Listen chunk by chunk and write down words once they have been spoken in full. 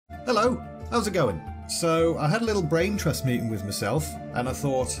Hello, how's it going? So I had a little brain trust meeting with myself and I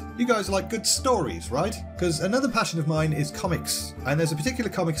thought, you guys like good stories, right? Because another passion of mine is comics, and there's a particular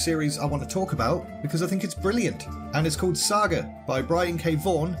comic series I want to talk about because I think it's brilliant, and it's called Saga by Brian K.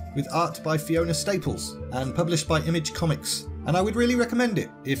 Vaughan with art by Fiona Staples and published by Image Comics. And I would really recommend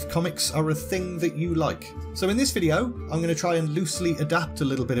it if comics are a thing that you like. So in this video, I'm going to try and loosely adapt a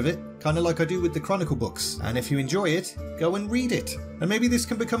little bit of it, kind of like I do with the Chronicle books. And if you enjoy it, go and read it. And maybe this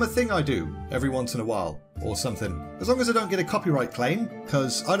can become a thing I do every once in a while, or something. As long as I don't get a copyright claim,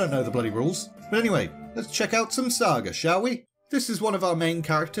 because I don't know the bloody rules. But anyway, let's check out some Saga, shall we? This is one of our main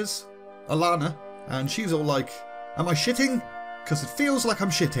characters, Alana, and she's all like, am I shitting? Because it feels like I'm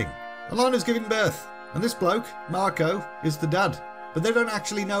shitting. Alana's giving birth. And this bloke, Marko, is the dad. But they don't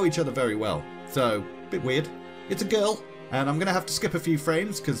actually know each other very well. So, bit weird. It's a girl, and I'm going to have to skip a few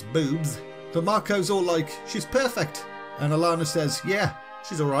frames, because boobs. But Marko's all like, she's perfect. And Alana says, yeah,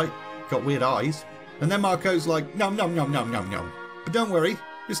 she's alright. Got weird eyes. And then Marko's like, nom nom nom nom nom nom. But don't worry,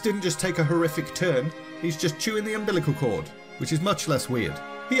 this didn't just take a horrific turn. He's just chewing the umbilical cord, which is much less weird.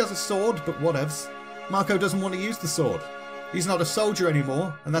 He has a sword, but whatevs. Marko doesn't want to use the sword. He's not a soldier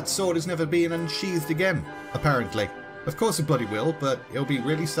anymore, and that sword is never being unsheathed again, apparently. Of course it bloody will, but he'll be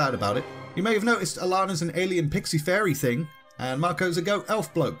really sad about it. You may have noticed Alana's an alien pixie fairy thing, and Marko's a goat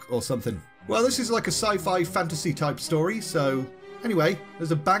elf bloke or something. Well, this is like a sci-fi fantasy type story, so... Anyway,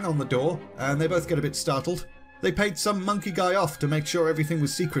 there's a bang on the door, and they both get a bit startled. They paid some monkey guy off to make sure everything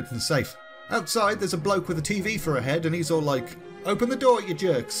was secret and safe. Outside, there's a bloke with a TV for a head, and he's all like, open the door, you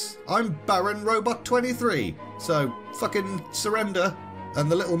jerks. I'm Baron Robot 23, so fucking surrender.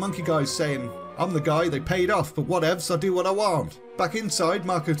 And the little monkey guy's saying, I'm the guy they paid off, but whatevs, I'll do what I want. Back inside,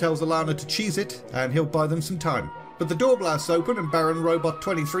 Marko tells Alana to cheese it, and he'll buy them some time. But the door blasts open, and Baron Robot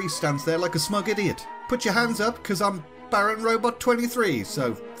 23 stands there like a smug idiot. Put your hands up, because I'm Baron Robot 23,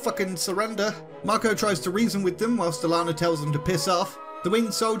 so fucking surrender. Marko tries to reason with them, whilst Alana tells them to piss off. The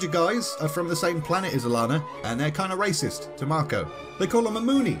winged soldier guys are from the same planet as Alana, and they're kind of racist to Marko. They call him a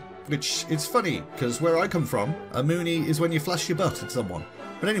Moonie, which is funny, because where I come from, a Moonie is when you flash your butt at someone.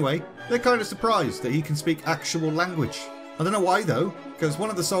 But anyway, they're kind of surprised that he can speak actual language. I don't know why though, because one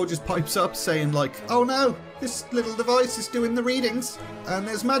of the soldiers pipes up saying like, oh no, this little device is doing the readings, and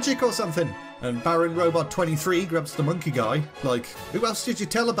there's magic or something. And Baron Robot 23 grabs the monkey guy, like, who else did you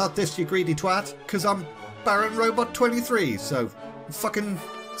tell about this, you greedy twat? Because I'm Baron Robot 23, so... fucking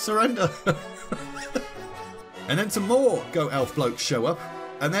surrender. And then some more goat elf blokes show up,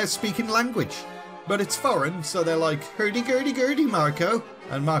 and they're speaking language. But it's foreign, so they're like, hurdy-gurdy-gurdy, Marko.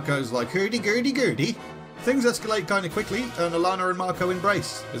 And Marko's like, hurdy-gurdy-gurdy. Things escalate kind of quickly, and Alana and Marko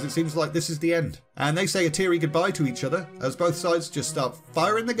embrace, as it seems like this is the end. And they say a teary goodbye to each other, as both sides just start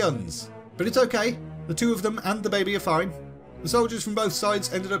firing the guns. But it's okay, the two of them and the baby are fine. The soldiers from both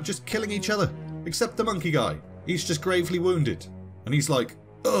sides ended up just killing each other, except the monkey guy. He's just gravely wounded. And he's like,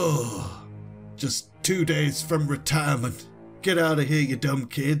 oh, just 2 days from retirement. Get out of here, you dumb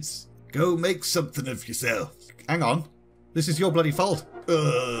kids. Go make something of yourself. Hang on. This is your bloody fault.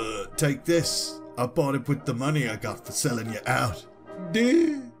 Take this. I bought it with the money I got for selling you out.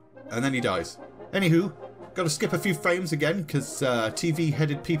 Duh. And then he dies. Anywho, gotta skip a few frames again, because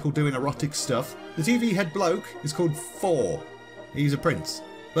TV-headed people doing erotic stuff. The TV-head bloke is called Thor. He's a prince.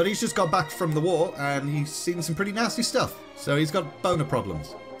 But he's just got back from the war, and he's seen some pretty nasty stuff. So he's got boner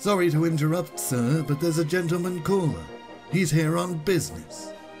problems. Sorry to interrupt, sir, but there's a gentleman caller. He's here on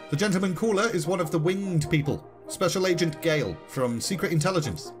business. The gentleman caller is one of the winged people. Special Agent Gale from Secret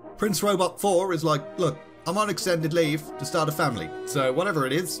Intelligence. Prince Robot 4 is like, look, I'm on extended leave to start a family. So whatever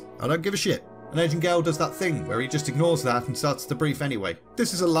it is, I don't give a shit. And Agent Gale does that thing where he just ignores that and starts the brief anyway.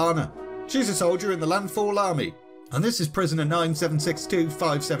 This is Alana. She's a soldier in the Landfall Army. And this is prisoner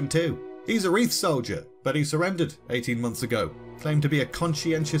 9762572. He's a Wreath soldier, but he surrendered 18 months ago, claimed to be a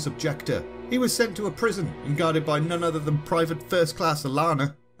conscientious objector. He was sent to a prison and guarded by none other than Private First Class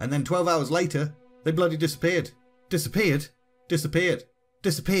Alana, and then 12 hours later, they bloody disappeared. Disappeared? Disappeared.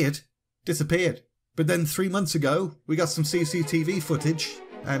 Disappeared? Disappeared. But then 3 months ago, we got some CCTV footage,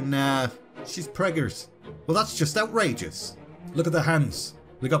 and she's preggers. Well, that's just outrageous. Look at their hands.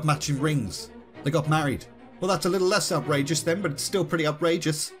 They got matching rings. They got married. Well, that's a little less outrageous then, but it's still pretty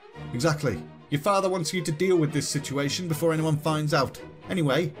outrageous. Exactly. Your father wants you to deal with this situation before anyone finds out.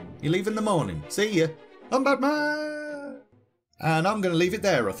 Anyway, you leave in the morning. See ya. I'm Batman! And I'm going to leave it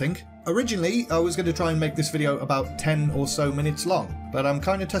there, I think. Originally, I was going to try and make this video about 10 or so minutes long, but I'm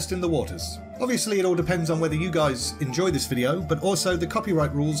kind of testing the waters. Obviously, it all depends on whether you guys enjoy this video, but also the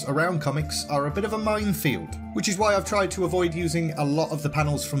copyright rules around comics are a bit of a minefield, which is why I've tried to avoid using a lot of the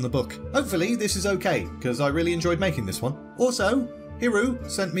panels from the book. Hopefully, this is okay, because I really enjoyed making this one. Also, Hiru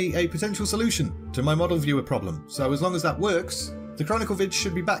sent me a potential solution to my model viewer problem, so as long as that works, the Chronicle vids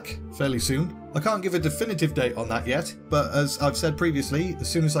should be back fairly soon. I can't give a definitive date on that yet, but as I've said previously, as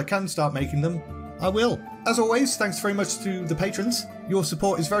soon as I can start making them, I will. As always, thanks very much to the patrons. Your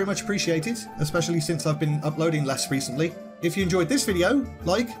support is very much appreciated, especially since I've been uploading less recently. If you enjoyed this video,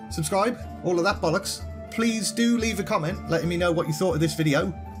 like, subscribe, all of that bollocks. Please do leave a comment letting me know what you thought of this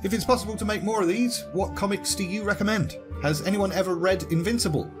video. If it's possible to make more of these, what comics do you recommend? Has anyone ever read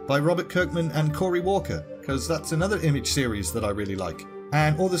Invincible by Robert Kirkman and Corey Walker? Because that's another Image series that I really like.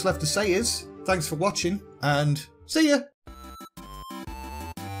 And all that's left to say is, thanks for watching, and see ya!